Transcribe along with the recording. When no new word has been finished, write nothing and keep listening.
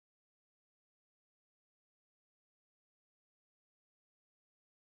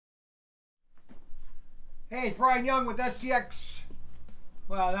Hey, it's Brian Young with SCX.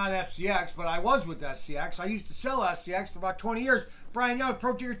 Well, not SCX, but I was with SCX. I used to sell SCX for about 20 years. Brian Young,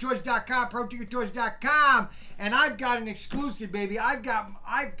 ProTinkerToys.com, ProTinkerToys.com, and I've got an exclusive, baby. I've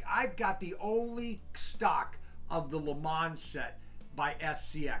got the only stock of the leMans set by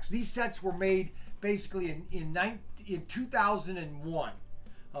SCX. These sets were made basically in 2001.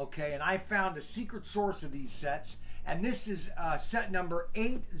 Okay, and I found a secret source of these sets, and this is set number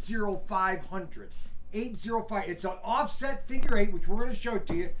 80500. 805. It's an offset figure 8, which we're going to show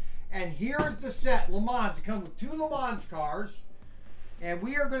to you. And here's the set, leMans. It comes with 2 leMans cars, and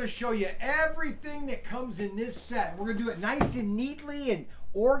we are going to show you everything that comes in this set. We're going to do it nice and neatly and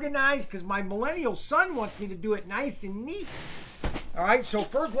organized because my millennial son wants me to do it nice and neat. All right, so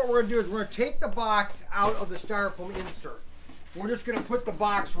first what we're going to do is we're going to take the box out of the styrofoam insert. We're just going to put the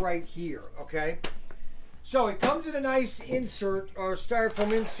box right here, okay? So it comes in a nice insert, or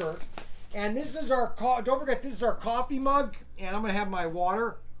styrofoam insert. And this is our, don't forget, this is our coffee mug. And I'm going to have my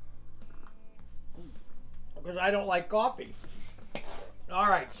water because I don't like coffee. All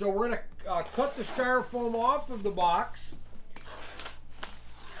right, so we're going to cut the styrofoam off of the box.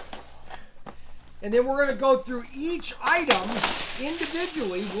 And then we're going to go through each item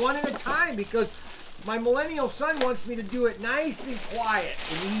individually, one at a time, because my millennial son wants me to do it nice and quiet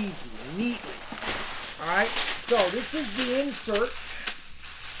and easy and neatly. All right, so this is the insert.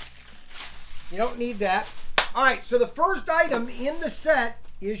 You don't need that. All right, so the first item in the set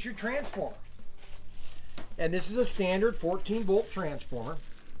is your transformer. And this is a standard 14-volt transformer.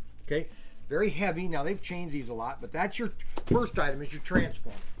 Okay, very heavy. Now, they've changed these a lot, but that's your first item is your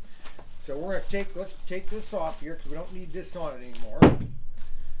transformer. So we're going to let's take this off here because we don't need this on it anymore.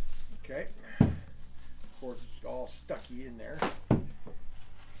 Okay. Of course, it's all stucky in there.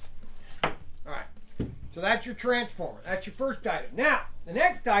 All right. So that's your transformer. That's your first item. Now, the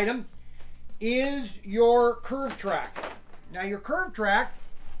next item is your curve track. Now, your curve track,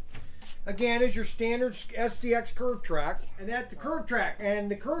 again, is your standard SCX curve track. And that's the curve track.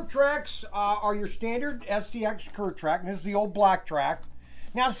 And the curve tracks are your standard SCX curve track. And this is the old black track.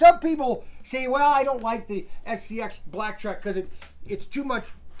 Now, some people say, well, I don't like the SCX black track because it's too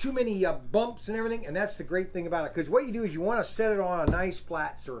many bumps and everything. And that's the great thing about it. Because what you do is you want to set it on a nice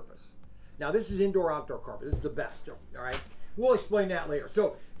flat surface. Now, this is indoor-outdoor carpet. This is the best. All right? We'll explain that later.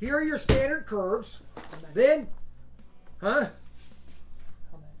 So, here are your standard curves. Then, huh?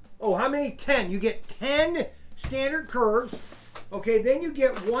 Oh, how many? 10. You get 10 standard curves. Okay, then you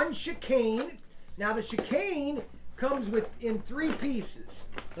get 1 chicane. Now, the chicane comes in 3 pieces.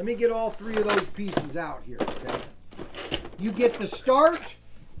 Let me get all 3 of those pieces out here. Okay? You get the start,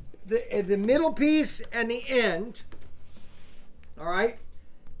 the middle piece, and the end. All right?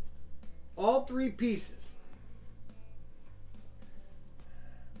 All 3 pieces.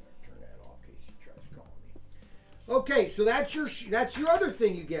 Turn that off in case he tries calling me. Okay, so that's your other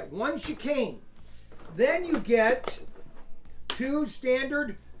thing you get. 1 chicane. Then you get 2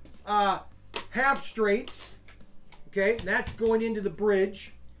 standard half straights. Okay, and that's going into the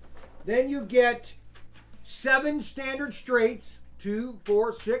bridge. Then you get 7 standard straights. 2,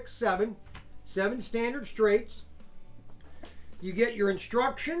 4, 6, 7. 7 standard straights. You get your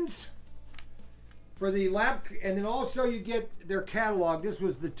instructions for the lap, and then also you get their catalog. This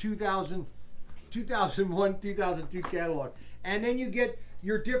was the 2001, 2002 catalog. And then you get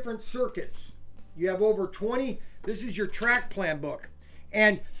your different circuits. You have over 20. This is your track plan book.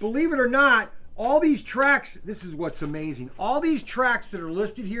 And believe it or not, all these tracks, this is what's amazing. All these tracks that are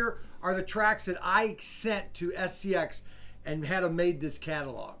listed here are the tracks that I sent to SCX and had them made this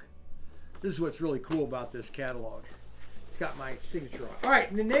catalog. This is what's really cool about this catalog. It's got my signature on it. All right,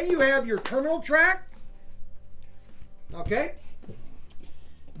 and then you have your terminal track. Okay.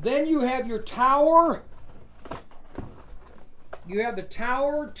 Then you have your tower. You have the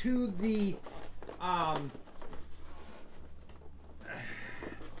tower to the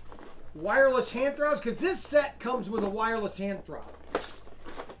wireless hand throttles, because this set comes with a wireless hand throttle.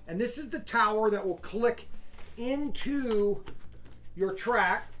 And this is the tower that will click into your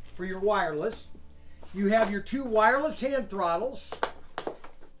track for your wireless. You have your 2 wireless hand throttles.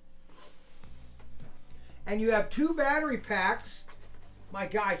 And you have 2 battery packs. My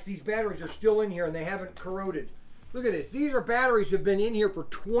gosh, these batteries are still in here and they haven't corroded. Look at this. These are batteries that have been in here for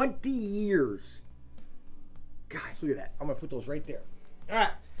 20 years. Guys, look at that. I'm going to put those right there. All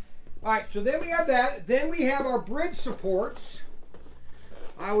right. All right, so then we have that. Then we have our bridge supports.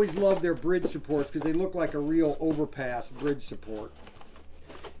 I always love their bridge supports because they look like a real overpass bridge support.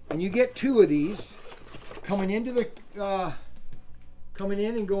 And you get 2 of these coming into the coming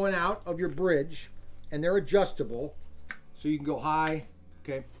in and going out of your bridge, and they're adjustable, so you can go high.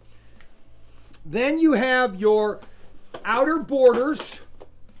 Okay. Then you have your outer borders,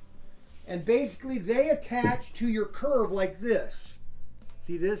 and basically they attach to your curve like this.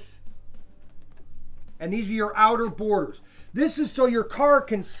 See this? And these are your outer borders. This is so your car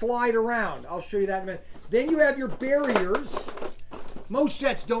can slide around. I'll show you that in a minute. Then you have your barriers. Most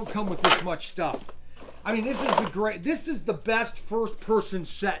sets don't come with this much stuff. I mean, this is the best first person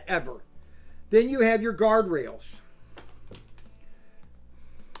set ever. Then you have your guardrails.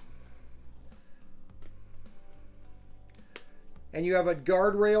 And you have a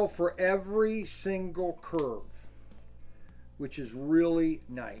guardrail for every single curve, which is really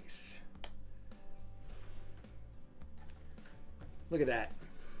nice. Look at that.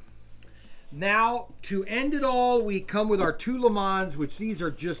 Now, to end it all, we come with our two LeMans, which these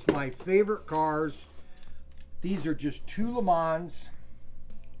are just my favorite cars. These are just two LeMans.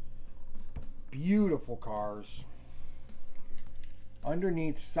 Beautiful cars.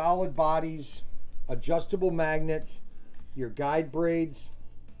 Underneath, solid bodies, adjustable magnets, your guide braids,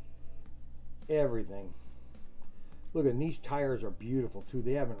 everything. Look at these tires are beautiful too.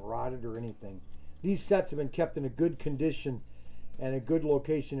 They haven't rotted or anything. These sets have been kept in a good condition and a good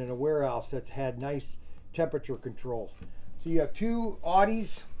location in a warehouse that's had nice temperature controls. So you have two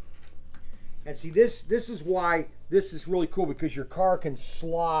Audis, and see this is why this is really cool, because your car can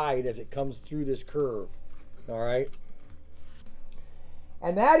slide as it comes through this curve. All right,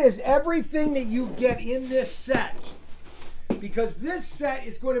 and that is everything that you get in this set, because this set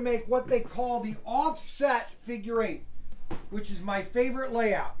is going to make what they call the offset figure 8, which is my favorite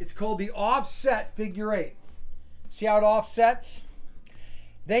layout. It's called the offset figure 8. See how it offsets?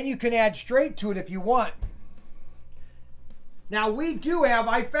 Then you can add straight to it if you want. Now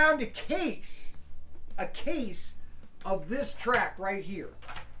I found a case of this track right here.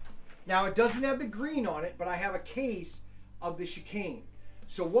 Now it doesn't have the green on it, but I have a case of the Chicane.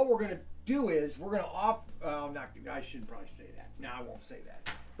 So what we're going to do is we're going to I shouldn't probably say that. No, I won't say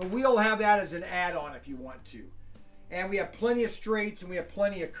that. But we'll have that as an add-on if you want to. And we have plenty of straights and we have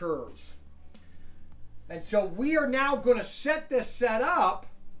plenty of curves. And so we are now going to set this set up,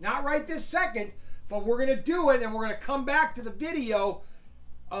 not right this second, but we're going to do it, and we're going to come back to the video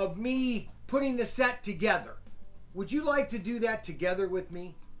of me putting the set together. Would you like to do that together with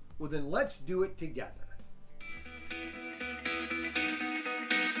me? Well, then let's do it together.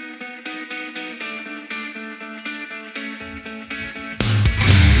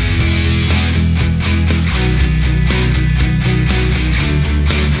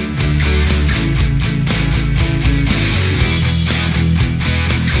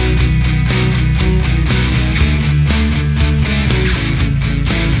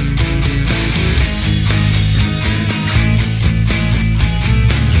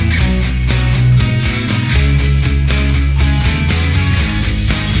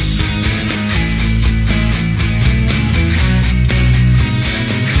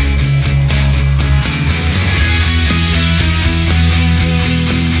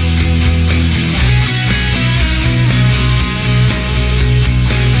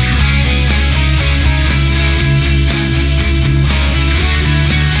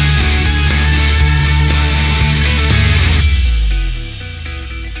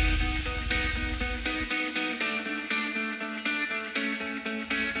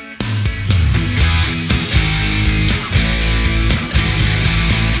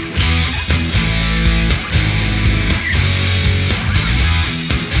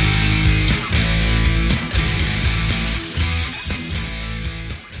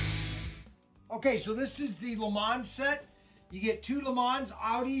 Okay, so this is the LeMans set. You get two LeMans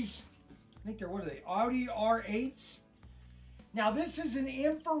Audis. I think they're, what are they? Audi R8s. Now this is an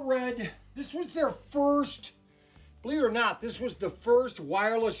infrared. This was their first, believe it or not, this was the first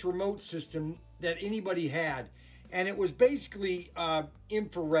wireless remote system that anybody had. And it was basically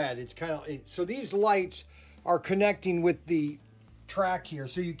infrared. It's kind of, so these lights are connecting with the track here.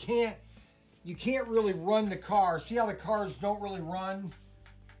 So you can't really run the car. See how the cars don't really run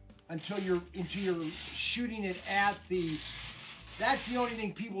until you're shooting it at the, that's the only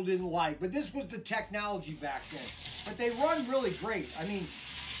thing people didn't like. But this was the technology back then. But they run really great. I mean,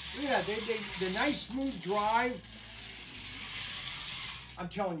 look at that, the nice smooth drive. I'm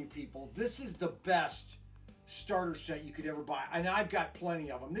telling you people, this is the best starter set you could ever buy. And I've got plenty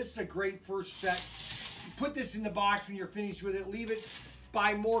of them. This is a great first set. You put this in the box when you're finished with it, leave it,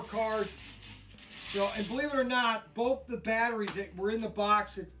 buy more cars. So, and believe it or not, both the batteries that were in the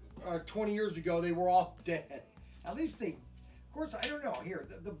box at 20 years ago, they were all dead. At least they, of course, I don't know. Here,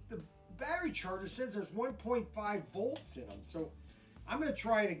 the battery charger says there's 1.5 volts in them. So I'm going to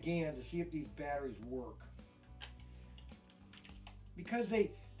try it again to see if these batteries work. Because they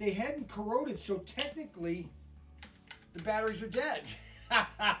they hadn't corroded, so technically the batteries are dead.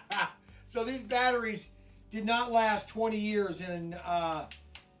 So these batteries did not last 20 years in a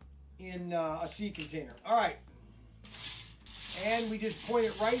sea container. All right. And we just point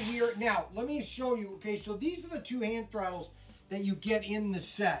it right here. Now, let me show you. Okay, so these are the two hand throttles that you get in the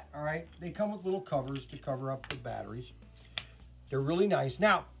set, all right? They come with little covers to cover up the batteries. They're really nice.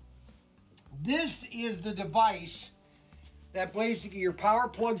 Now, this is the device that basically your power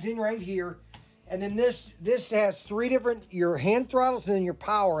plugs in right here. And then this has three different, your hand throttles and then your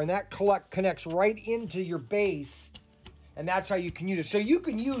power, and that connects right into your base. And that's how you can use it. So you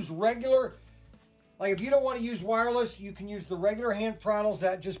can use regular, like if you don't want to use wireless, you can use the regular hand throttles.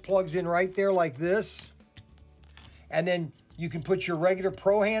 That just plugs in right there like this. And then you can put your regular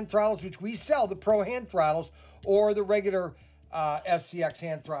Pro hand throttles, which we sell the Pro hand throttles, or the regular SCX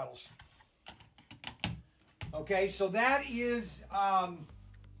hand throttles. Okay, so that is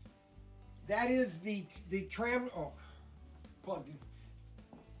the tram. Oh, plug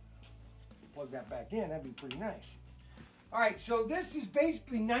that back in. That'd be pretty nice. All right, so this is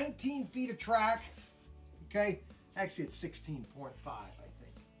basically 19 feet of track. Okay, actually it's 16.5, I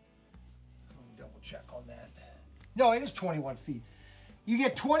think. Let me double check on that. No, it is 21 feet. You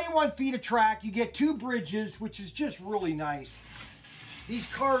get 21 feet of track. You get 2 bridges, which is just really nice. These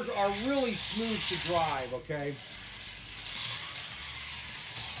cars are really smooth to drive, okay?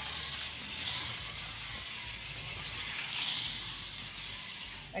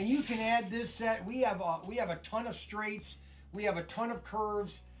 And you can add this set. We have a ton of straights. We have a ton of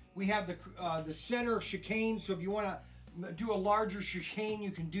curves. We have the center chicane. So if you want to do a larger chicane,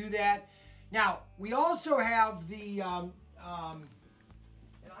 you can do that. Now we also have the and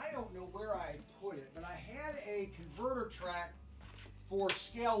I don't know where I put it, but I had a converter track for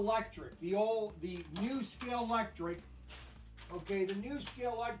Scale Electric, the new Scale Electric. Okay, the new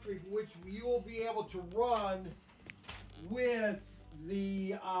Scale Electric, which you will be able to run with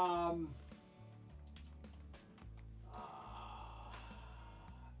the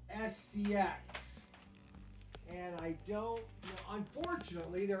SCX, and I don't,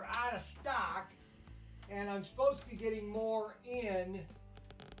 unfortunately they're out of stock, and I'm supposed to be getting more in,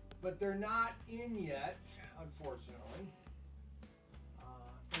 but they're not in yet, unfortunately.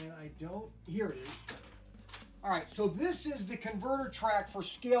 And I don't, here it is. All right, so this is the converter track for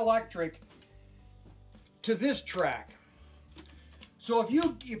Scale Electric to this track. So if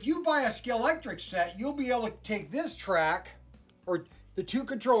you buy a Scale Electric set, you'll be able to take this track, or the 2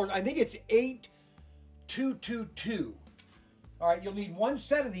 controllers, I think it's 8222. All right, you'll need 1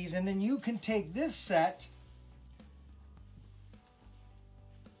 set of these, and then you can take this set,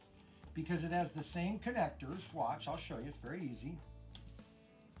 because it has the same connectors. Watch, I'll show you, it's very easy.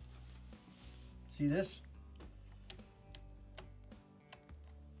 See this?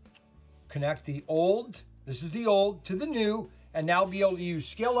 Connect the old, this is the old, to the new, and now be able to use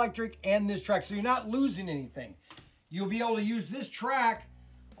Scale Electric and this track. So you're not losing anything. You'll be able to use this track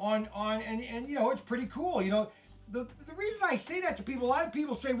and you know, it's pretty cool. You know, the reason I say that to people, a lot of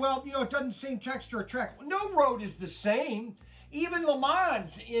people say, well, you know, it doesn't the same texture of track. Well, no road is the same. Even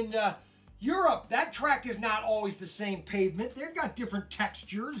LeMans in Europe, that track is not always the same pavement. They've got different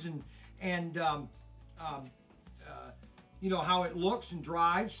textures and you know, how it looks and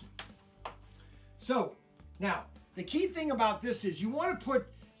drives. So now the key thing about this is you want to put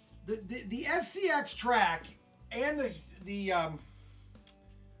the SCX track and the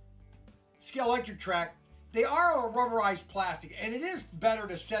Scale Electric track. They are a rubberized plastic, and it is better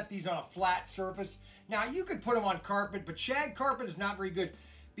to set these on a flat surface. Now you could put them on carpet, but shag carpet is not very good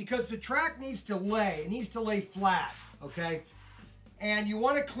because the track needs to lay. It needs to lay flat, okay? And you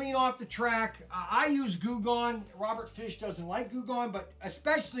want to clean off the track. I use Goo Gone. Robert Fish doesn't like Goo Gone, but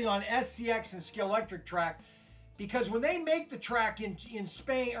especially on SCX and Scale Electric track, because when they make the track in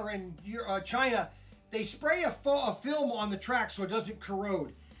Spain or in China, they spray a film on the track so it doesn't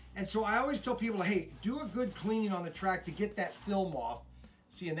corrode. And so I always tell people, hey, do a good cleaning on the track to get that film off.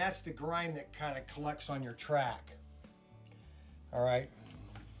 See, and that's the grime that kind of collects on your track. All right.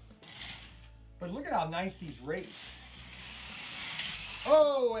 But look at how nice these race.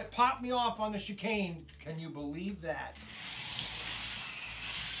 Oh, it popped me off on the chicane. Can you believe that?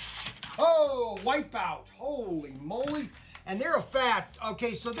 Oh, wipeout. Holy moly. And they're fast.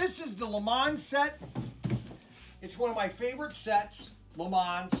 Okay, so this is the LeMans set. It's one of my favorite sets,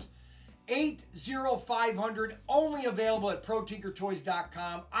 LeMans. 80500, only available at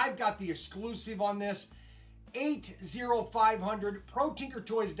ProTinkerToys.com. I've got the exclusive on this. 80500,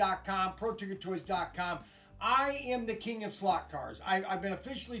 ProTinkerToys.com, ProTinkerToys.com. I am the king of slot cars. I've been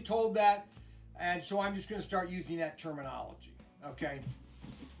officially told that, and so I'm just going to start using that terminology, okay?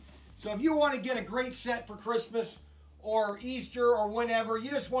 So if you want to get a great set for Christmas or Easter or whenever,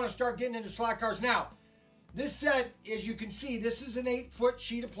 you just want to start getting into slot cars. Now, this set, as you can see, this is an 8-foot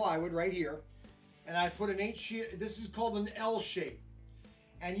sheet of plywood right here. And I put an 8 sheet, this is called an L shape.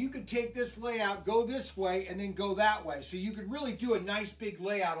 And you could take this layout, go this way, and then go that way. So you could really do a nice big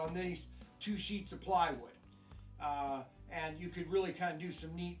layout on these 2 sheets of plywood. And you could really kind of do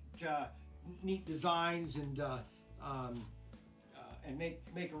some neat designs and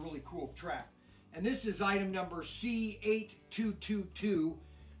make a really cool track. And this is item number C8222.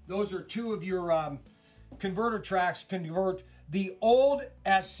 Those are 2 of your converter tracks. Convert the old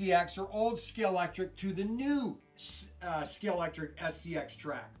SCX or old Scalextric to the new Scalextric SCX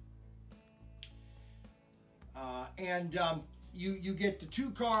track. You get the 2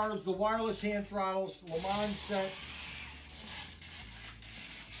 cars, the wireless hand throttles, leMans set.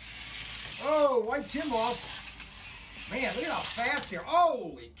 Oh, wiped him off. Man, look at how fast they're.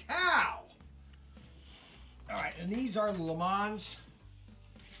 Holy cow! All right, and these are the leMans.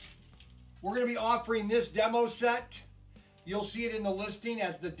 We're going to be offering this demo set. You'll see it in the listing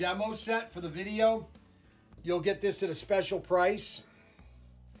as the demo set for the video. You'll get this at a special price.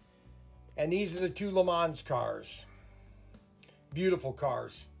 And these are the 2 leMans cars. Beautiful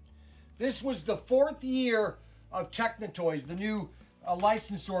cars. This was the 4th year of ProTinkerToys, the new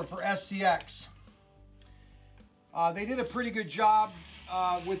licensor for SCX. They did a pretty good job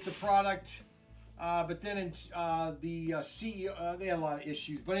with the product, but then the CEO, they had a lot of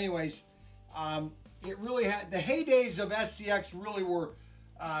issues. But anyways, it really had, the heydays of SCX really were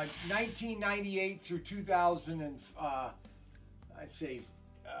 1998 through 2000 and I'd say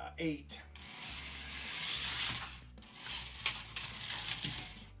 8.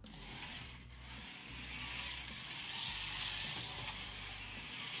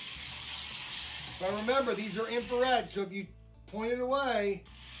 But remember, these are infrared, so if you point it away,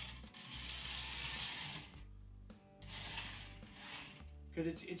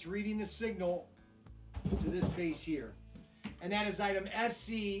 because it's reading the signal to this base here. And that is item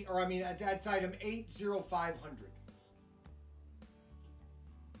SC, or I mean, that's item 80500.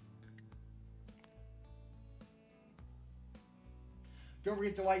 Don't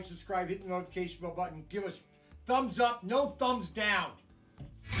forget to like, subscribe, hit the notification bell button, give us thumbs up, no thumbs down.